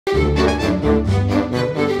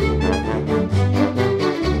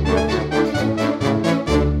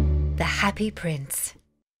Happy Prince.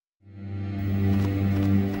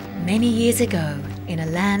 Many years ago, in a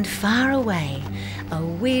land far away, a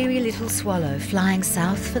weary little swallow flying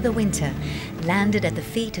south for the winter landed at the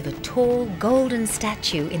feet of a tall golden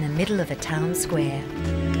statue in the middle of a town square.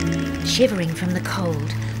 Shivering from the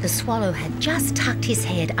cold, the swallow had just tucked his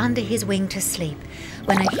head under his wing to sleep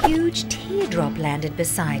when a huge teardrop landed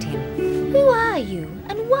beside him. "Who are you,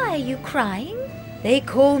 and why are you crying?" "They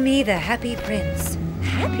call me the Happy Prince."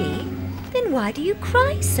 "Happy? Then why do you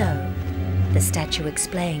cry so?" The statue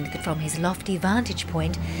explained that from his lofty vantage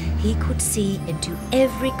point, he could see into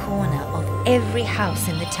every corner of every house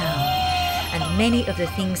in the town, and many of the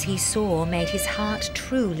things he saw made his heart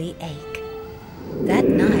truly ache. That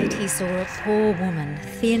night he saw a poor woman,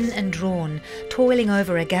 thin and drawn, toiling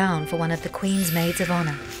over a gown for one of the Queen's maids of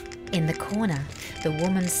honor. In the corner, the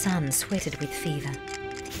woman's son sweated with fever.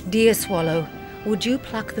 "Dear swallow, would you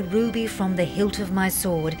pluck the ruby from the hilt of my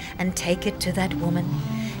sword and take it to that woman?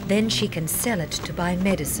 Then she can sell it to buy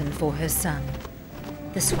medicine for her son."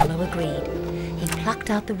 The swallow agreed. He plucked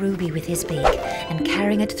out the ruby with his beak, and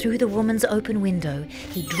carrying it through the woman's open window,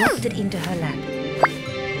 he dropped it into her lap.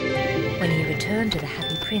 When he returned to the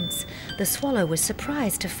Happy Prince, the swallow was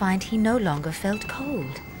surprised to find he no longer felt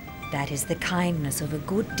cold. That is the kindness of a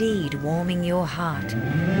good deed warming your heart.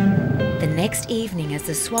 The next evening, as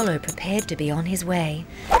the swallow prepared to be on his way,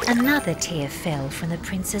 another tear fell from the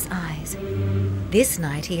prince's eyes. This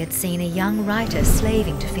night he had seen a young writer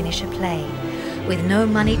slaving to finish a play. With no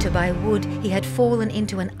money to buy wood, he had fallen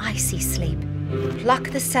into an icy sleep.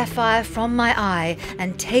 "Pluck the sapphire from my eye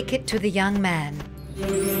and take it to the young man."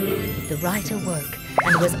 The writer woke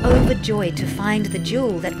and was overjoyed to find the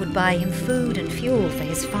jewel that would buy him food and fuel for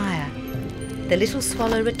his fire. The little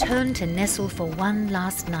swallow returned to nestle for one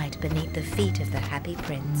last night beneath the feet of the Happy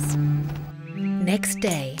Prince. Next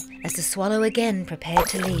day, as the swallow again prepared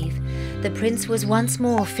to leave, the prince was once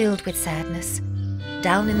more filled with sadness.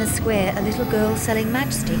 Down in the square, a little girl selling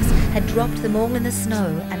matchsticks had dropped them all in the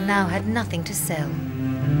snow and now had nothing to sell.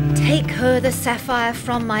 "Take her the sapphire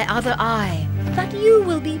from my other eye." "But you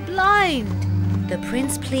will be blind," the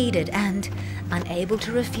prince pleaded, and, unable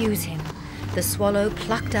to refuse him, the swallow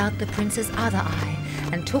plucked out the prince's other eye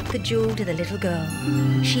and took the jewel to the little girl.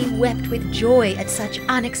 She wept with joy at such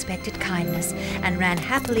unexpected kindness and ran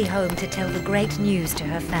happily home to tell the great news to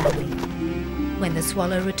her family. When the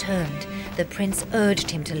swallow returned, the prince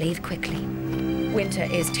urged him to leave quickly. "Winter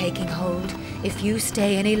is taking hold. If you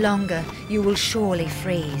stay any longer, you will surely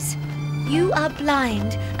freeze." "You are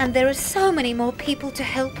blind, and there are so many more people to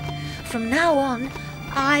help. From now on,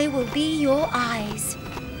 I will be your eyes."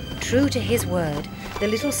 True to his word, the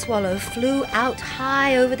little swallow flew out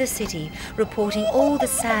high over the city, reporting all the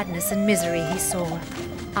sadness and misery he saw.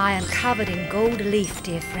 "I am covered in gold leaf,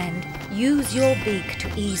 dear friend. Use your beak to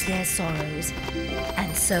ease their sorrows."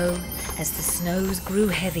 And so, as the snows grew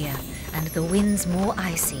heavier and the winds more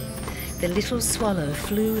icy, the little swallow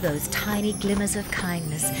flew those tiny glimmers of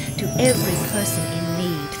kindness to every person in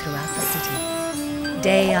need throughout the city.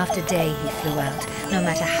 Day after day he flew out, no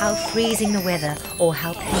matter how freezing the weather or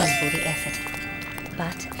how painful the effort.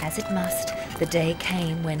 But, as it must, the day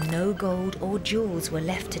came when no gold or jewels were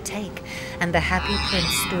left to take, and the Happy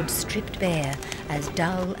Prince stood stripped bare, as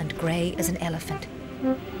dull and grey as an elephant.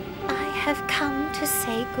 "I have come to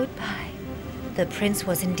say goodbye." The prince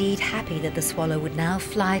was indeed happy that the swallow would now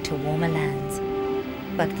fly to warmer lands.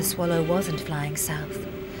 But the swallow wasn't flying south.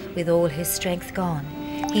 With all his strength gone,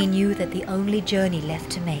 he knew that the only journey left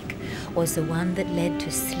to make was the one that led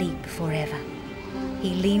to sleep forever.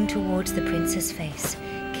 He leaned towards the prince's face,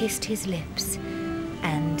 kissed his lips,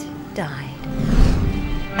 and died.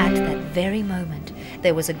 At that very moment,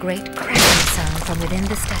 there was a great cracking sound from within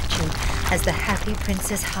the statue as the Happy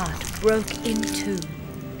Prince's heart broke in two.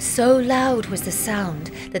 So loud was the sound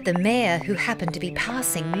that the mayor, who happened to be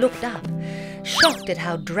passing, looked up. Shocked at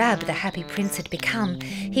how drab the Happy Prince had become,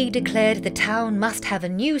 he declared the town must have a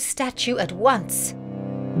new statue at once.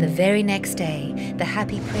 The very next day, the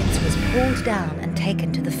Happy Prince was pulled down and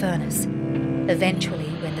taken to the furnace.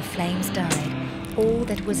 Eventually, when the flames died, all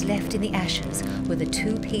that was left in the ashes were the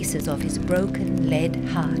two pieces of his broken lead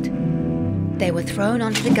heart. They were thrown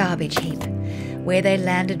onto the garbage heap, where they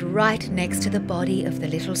landed right next to the body of the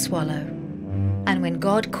little swallow. And when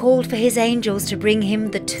God called for his angels to bring him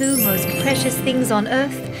the two most precious things on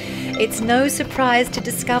earth, it's no surprise to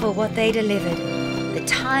discover what they delivered: the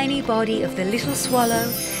tiny body of the little swallow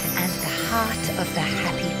and the heart of the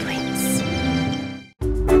Happy Prince.